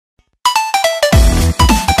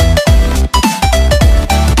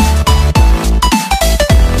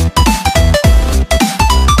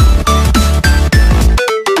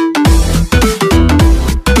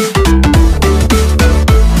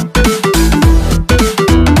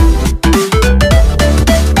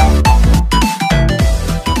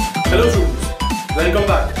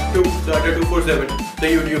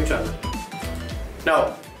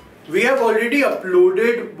already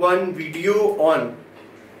uploaded one video on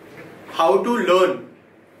how to learn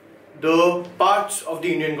the parts of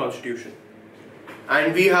the Indian Constitution,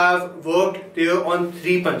 and we have worked there on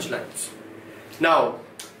 3 punchlines. Now,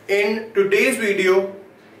 in today's video,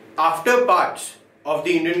 after parts of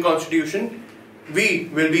the Indian Constitution, we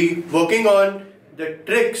will be working on the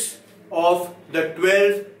tricks of the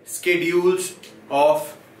 12 schedules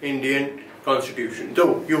of Indian Constitution.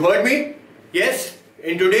 So, you heard me? Yes,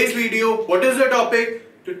 in today's video, what is the topic?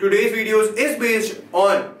 So, today's video is based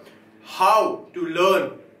on how to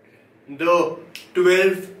learn the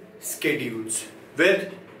 12 schedules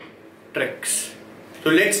with tricks. So,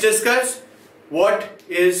 let's discuss what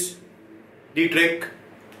is the trick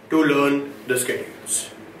to learn the schedules.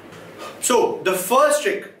 So, the first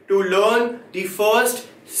trick to learn the first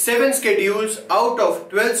 7 schedules out of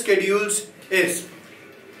 12 schedules is,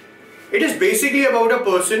 it is basically about a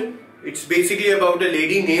person, it's basically about a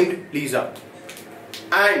lady named Lisa.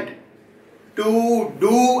 And to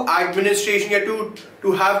do administration,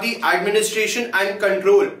 to have the administration and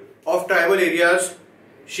control of tribal areas,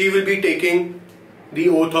 she will be taking the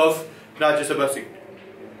oath of Rajya Sabha seat.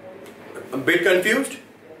 A bit confused?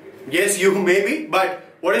 Yes, you may be, but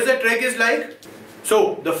what is the trick is like?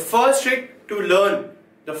 So, the first trick to learn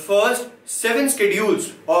the first 7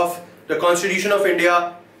 schedules of the Constitution of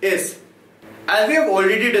India is, as we have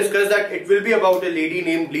already discussed, that it will be about a lady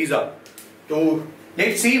named Lisa. So,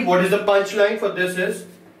 let's see what is the punchline for this is.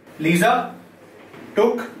 Lisa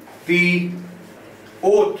took the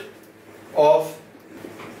oath of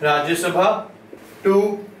Rajya Sabha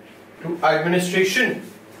to administration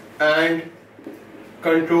and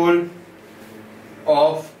control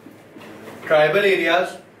of tribal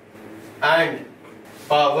areas and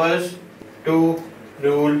powers to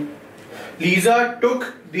rule. Lisa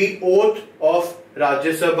took the oath of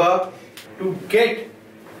Rajya Sabha to get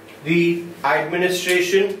the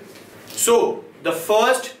administration. So, the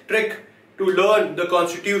first trick to learn the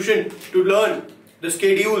Constitution, to learn the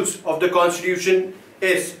schedules of the Constitution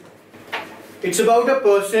is, it's about a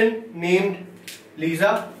person named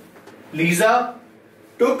Lisa. Lisa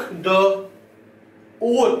took the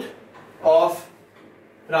oath of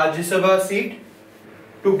Rajya Sabha seat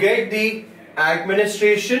to get the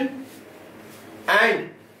administration and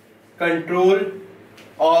control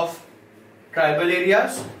of tribal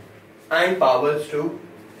areas and powers to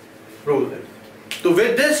rule them. So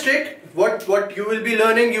with this trick, what you will be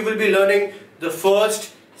learning? You will be learning the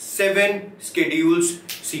first 7 schedules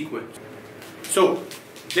sequence. So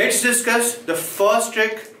let's discuss the first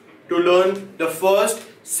trick to learn the first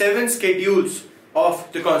 7 schedules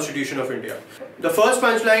of the Constitution of India. The first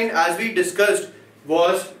punchline, as we discussed,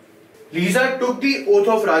 was Lisa took the oath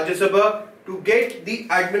of Rajya Sabha to get the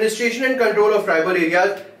administration and control of tribal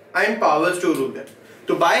areas and powers to rule them.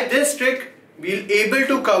 So by this trick, we'll able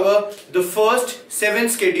to cover the first 7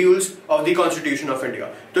 schedules of the Constitution of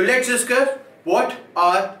India. So let's discuss what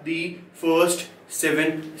are the first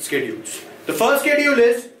 7 schedules. The first schedule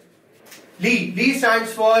is LI. LI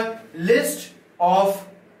stands for List of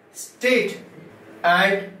State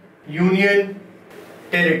and Union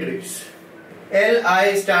Territories.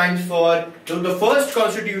 LI stands for, so the first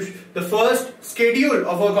constitution, the first schedule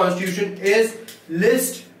of our constitution is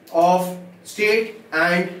List of State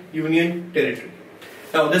and Union Territory.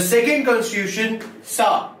 Now the second constitution,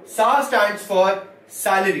 SA. SA stands for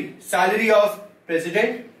Salary. Salary of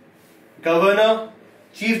President, Governor,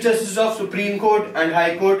 Chief Justice of Supreme Court and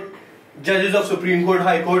High Court, Judges of Supreme Court,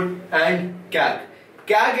 High Court, and CAG.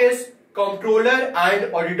 CAG is Comptroller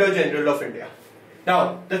and Auditor General of India.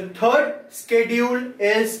 Now, the third schedule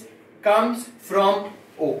comes from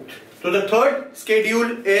oath. So, the third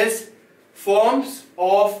schedule is forms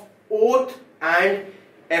of oath and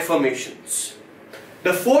affirmations.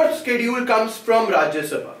 The fourth schedule comes from Rajya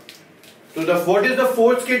Sabha. So, what is the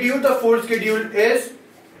fourth schedule? The fourth schedule is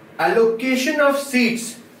allocation of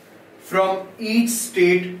seats from each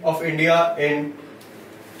state of India in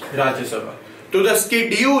Rajya Sabha. So, the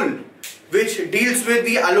schedule which deals with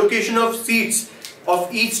the allocation of seats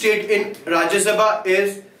of each state in Rajya Sabha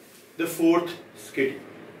is the fourth schedule.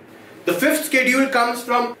 The fifth schedule comes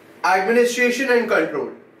from administration and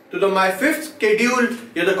control. So my fifth schedule,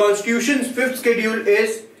 the Constitution's fifth schedule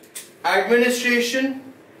is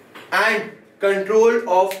administration and control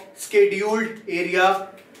of scheduled area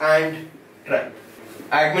and tribe.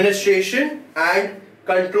 Administration and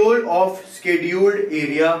control of scheduled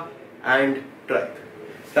area and tribe.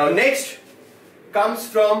 Now next comes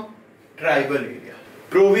from tribal area.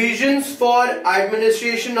 Provisions for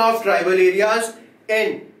administration of tribal areas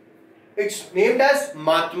in, it's named as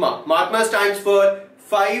Mahatma. Mahatma stands for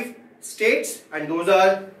 5 states, and those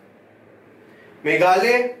are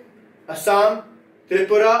Meghalaya, Assam,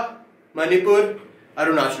 Tripura, Manipur,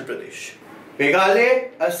 Arunachal Pradesh. Meghalaya,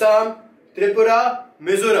 Assam, Tripura,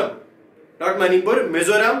 Mizoram, not Manipur,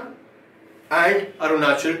 Mizoram and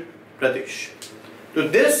Arunachal Pradesh. So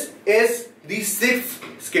this is the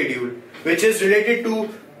 6th schedule, which is related to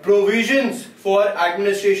provisions for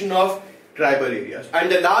administration of tribal areas.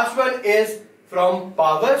 And the last one is from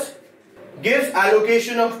powers, gives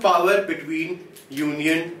allocation of power between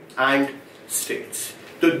union and states.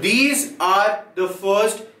 So these are the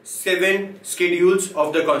first 7 schedules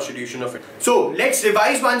of the Constitution of India. So let's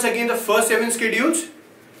revise once again the first 7 schedules.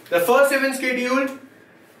 The first 7 schedule,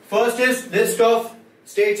 first is list of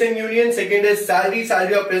states and unions, second is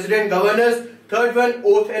salary of president, governors, third one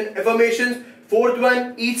oath and affirmations, fourth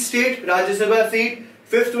one each state, Rajya Sabha seat,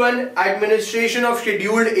 fifth one administration of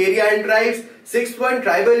scheduled area and tribes, sixth one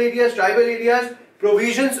tribal areas,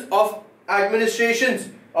 provisions of administrations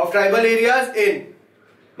of tribal areas in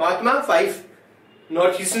Mahatma 5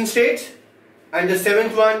 northeastern states, and the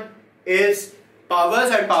 7th one is powers,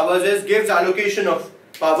 and powers is gives allocation of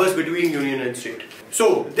powers between union and state.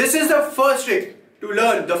 So this is the first trick to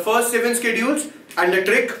learn the first 7 schedules, and the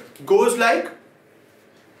trick goes like: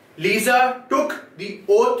 Lisa took the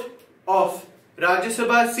oath of Rajya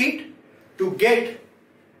Sabha seat to get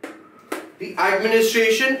the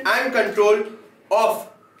administration and control of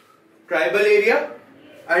tribal area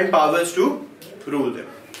and powers to rule them.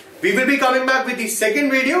 We will be coming back with the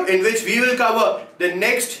second video, in which we will cover the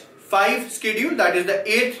next 5 schedule, that is the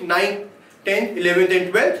 8th, 9th, 10th, 11th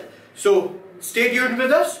and 12th. So stay tuned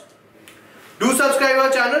with us. Do subscribe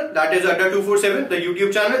our channel, that is Adda 247, the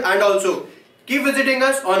YouTube channel, and also keep visiting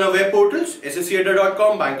us on our web portals,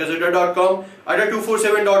 sscadda.com, bankersadda.com,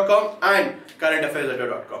 adda247.com and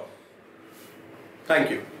currentaffairs.adda.com.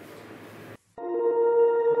 Thank you.